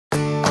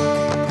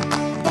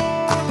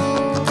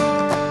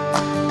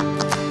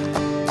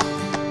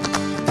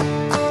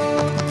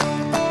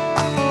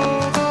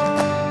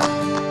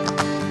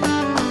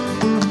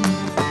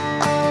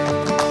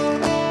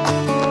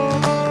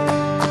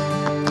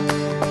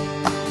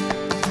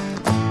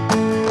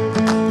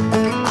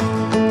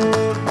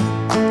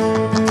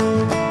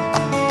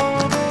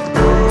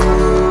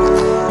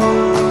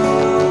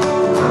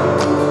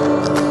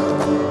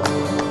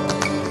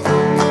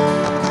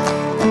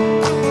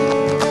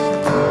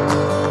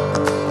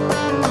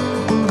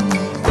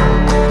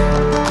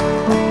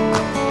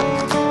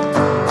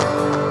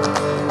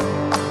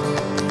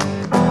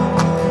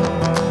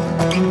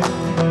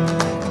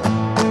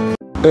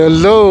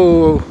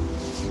Hello,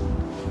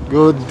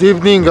 good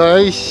evening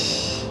guys.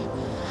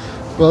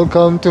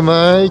 Welcome to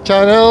my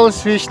channel,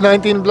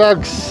 Swish19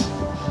 Vlogs.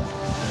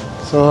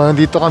 So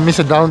nandito kami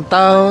sa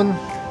downtown,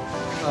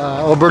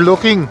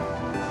 overlooking.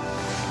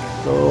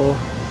 So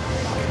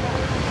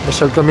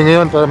masyal kami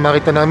ngayon para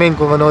makita namin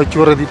kung ano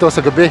itsura dito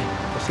sa gabi.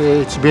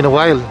 Kasi it's been a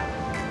while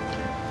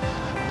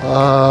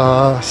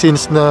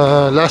since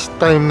na last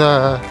time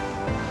na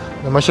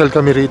masyal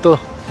kami rito.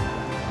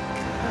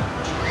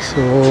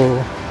 So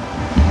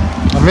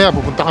mamaya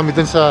pupunta kami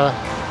dun sa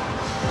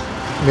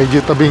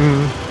medyo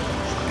tabing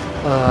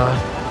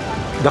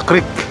the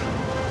creek.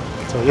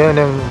 So yan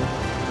ang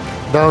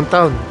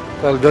downtown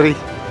Calgary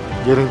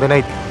during the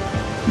night.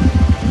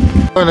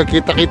 So,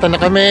 nagkita-kita na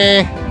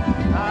kami.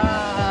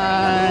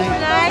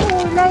 Hi!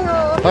 Hulay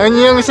oh!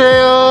 Anyong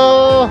sayo!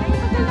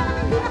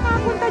 Hindi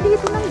nakapunta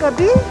dito ng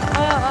gabi.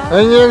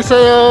 Anyong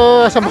sayo!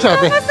 Saan mo siya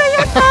ate?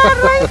 Masaya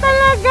taray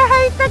talaga.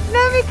 High-tech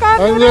na may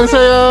camera. Anyong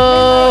sayo!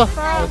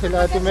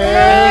 Sila ate Meng!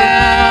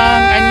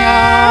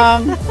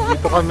 Anyang!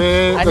 Dito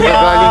kami.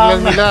 Gagaling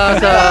lang nila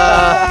sa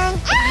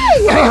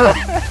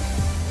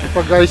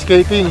pag-ice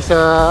skating sa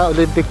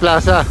Olympic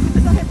Plaza.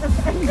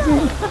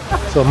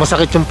 So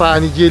masakit yung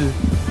paa ni Jill.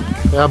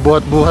 Kaya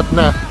buhat-buhat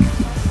na.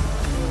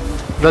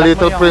 The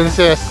Little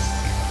Princess.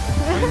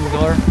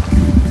 Indoor.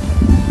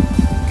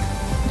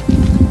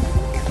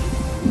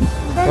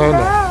 Ayun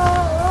na.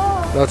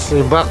 That's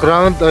the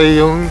background ay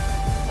yung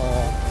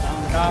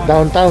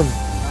downtown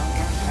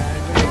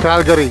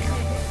Calgary.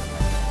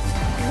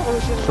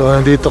 So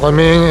nandito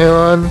kami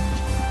ngayon.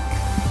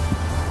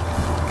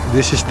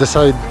 This is the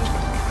side.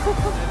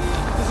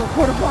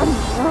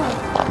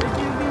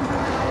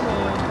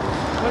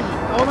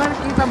 Oo,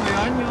 makikita mo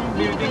yun, yung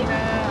building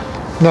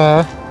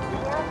na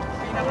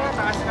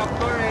pinakataas na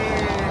floor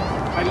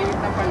paliit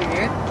na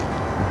paliit.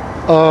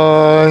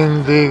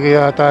 Hindi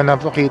yata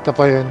napakita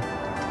pa yun.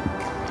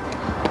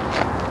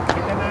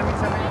 Kita namin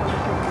sa may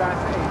Olympic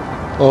Plaza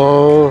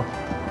Oh.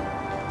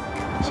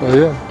 So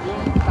yun.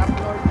 Yung top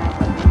floor na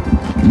paliit.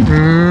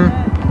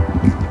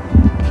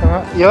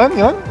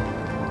 Yun.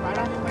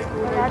 Parang yung may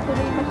kulay.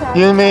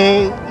 Yung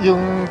may,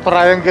 yung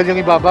triangle yung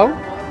ibabaw.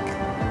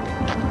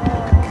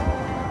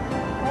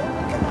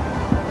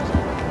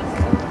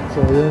 So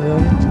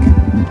yun.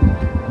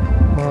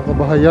 Mga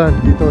kabahayan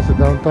dito sa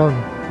downtown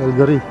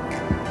Calgary.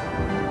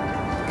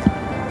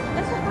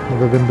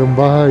 Magagandang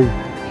bahay.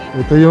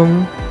 Ito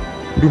yung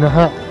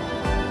binaha.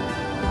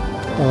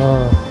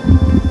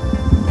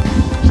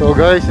 So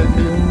guys, ito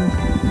yung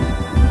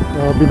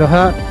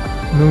binaha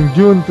noong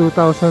June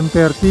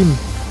 2013.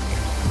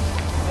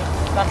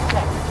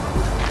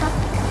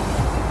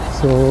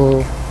 So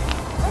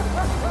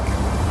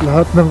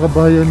lahat ng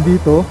kabahayan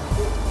dito,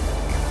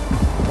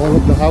 all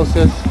of the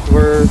houses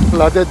were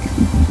flooded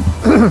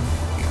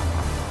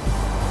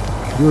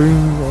during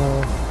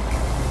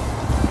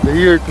the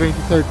year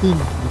 2013,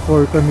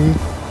 before kami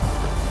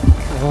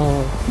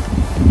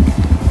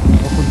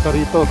papunta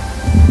rito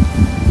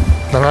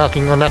ng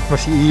aking anak na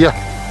si Iya.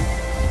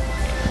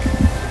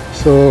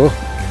 So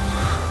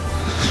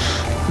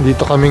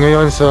dito kami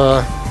ngayon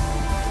sa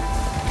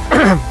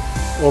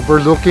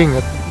overlooking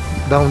at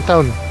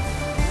downtown.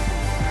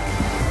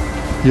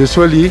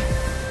 Usually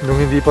nung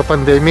hindi pa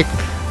pandemic,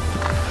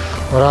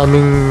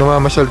 maraming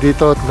namamasyal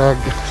dito at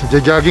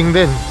nag-jogging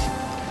din,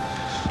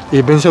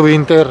 even sa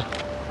winter.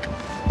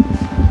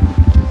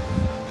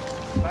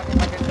 Bakit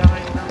maganda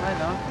ngayon ng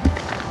ano?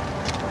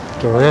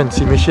 So ayan,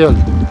 si Michelle.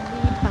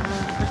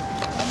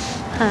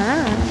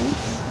 Hi!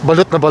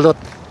 Balot na balot.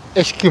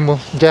 Eskimo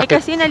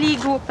jacket. Kasi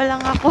naligo pa lang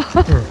ako.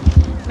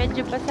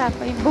 Medyo basa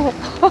pa yung buhok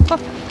ko.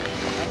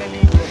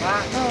 Naligo ka?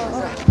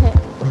 Oo.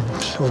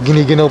 So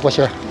giniginaw pa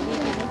siya.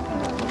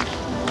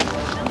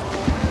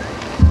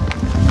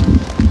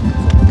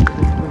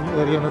 Yung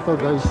area na to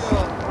guys.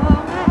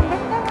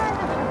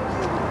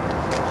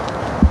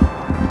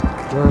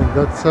 Yan,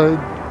 that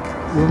side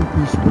yung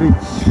Peace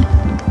Bridge.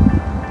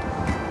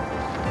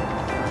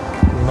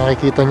 Yung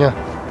nakikita niya.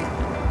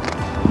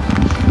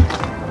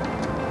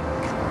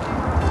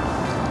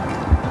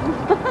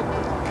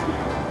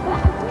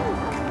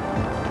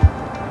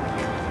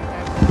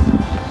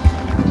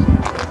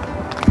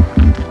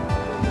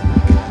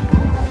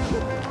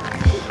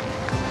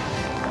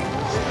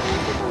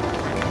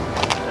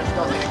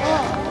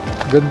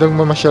 Gandang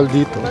mamasyal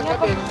dito.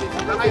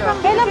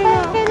 Kailan ba?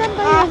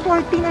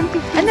 14 and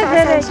 15.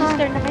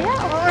 Nagre-register na kaya?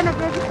 Oo,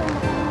 nagre-register na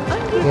kaya.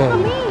 Hindi Yeah.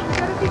 kami.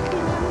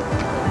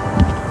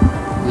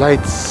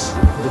 Lights,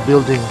 the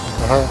building.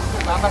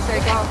 Baka sa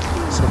ikaw.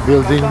 Sa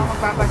building,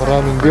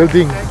 maraming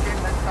building.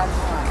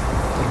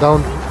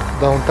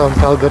 Downtown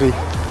Calgary.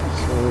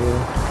 So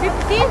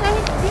 15? Ay,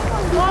 hindi ko.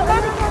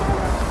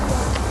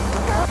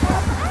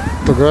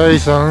 ito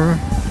guys ang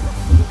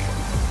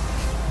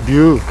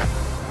view.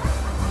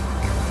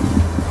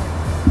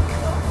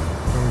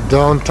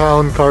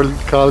 Downtown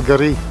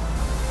Calgary,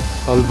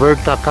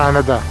 Alberta,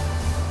 Canada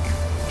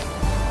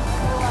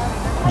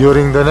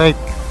during the night.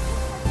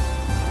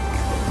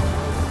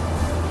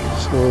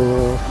 So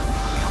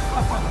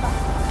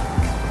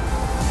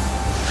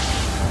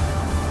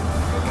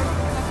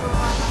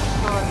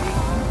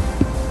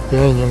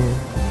Yan yung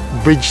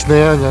bridge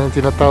na yan, yung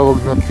tinatawag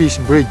na Peace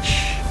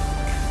Bridge.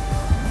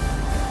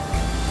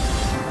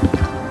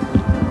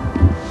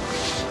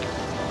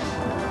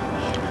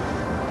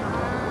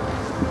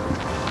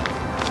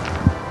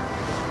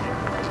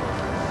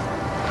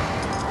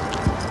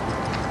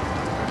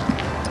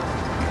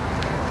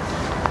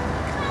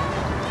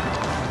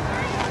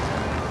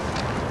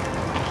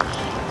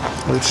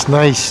 It's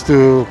nice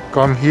to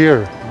come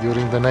here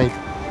during the night.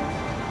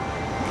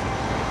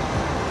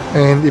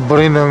 And iba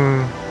rin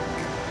ang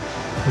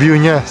view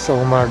niya sa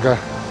umaga.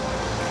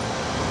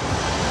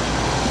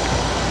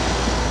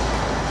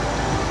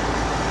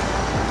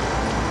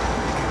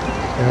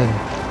 Ayan.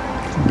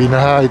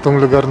 Binaha itong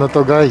lugar na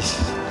to, guys.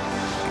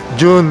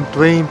 June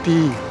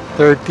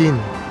 2013.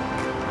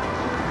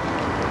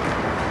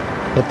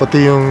 Na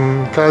pati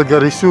yung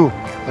Calgary Zoo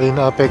ay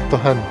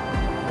naapektuhan.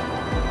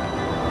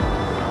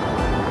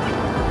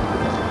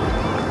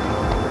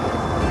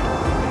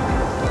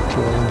 So,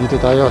 dito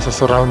tayo sa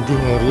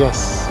surrounding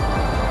areas.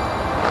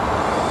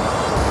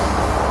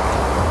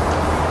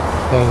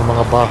 Yan yung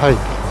mga bahay.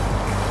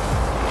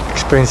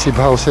 Expensive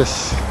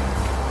houses.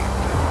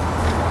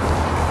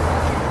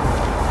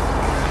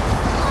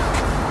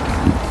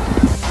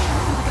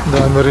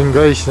 Dami rin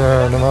guys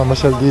na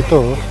namamasyal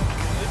dito.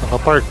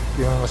 Nakapark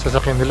yung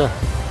sasakyan nila.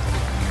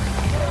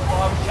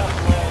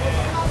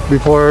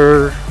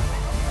 Before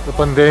the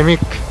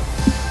pandemic,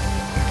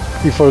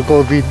 before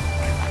COVID,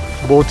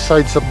 both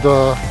sides of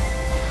the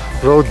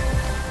road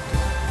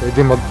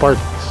pwede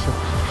mag-park.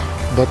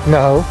 But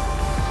now,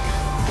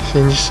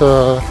 since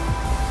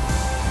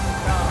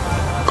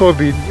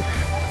COVID,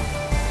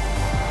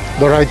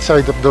 the right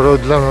side of the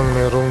road lang ang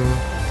merong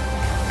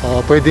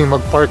pwedeng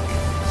mag-park.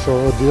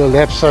 So the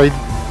left side,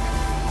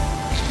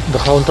 the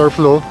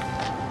counterflow,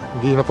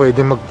 hindi na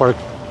pwedeng mag-park.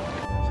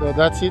 So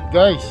that's it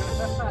guys.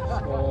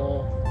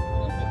 So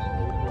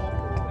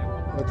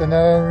ito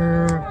nang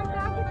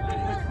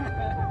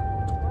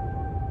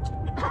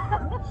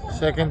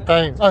second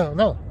time,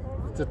 no,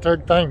 it's the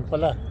third time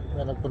pala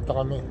na nagpunta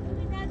kami.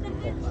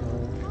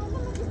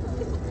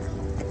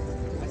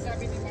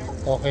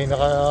 So, okay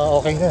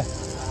na.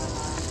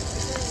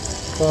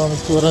 So ang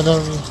tsura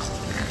ng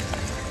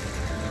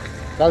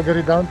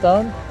Calgary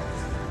downtown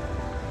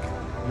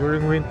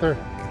during winter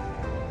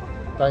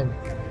time.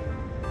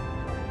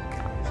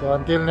 So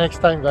until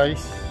next time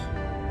guys,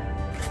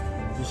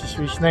 this is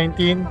Wish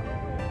 19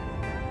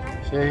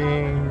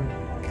 saying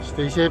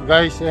stay safe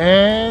guys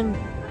and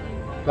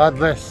God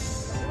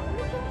bless.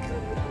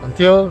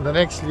 Until the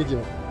next video.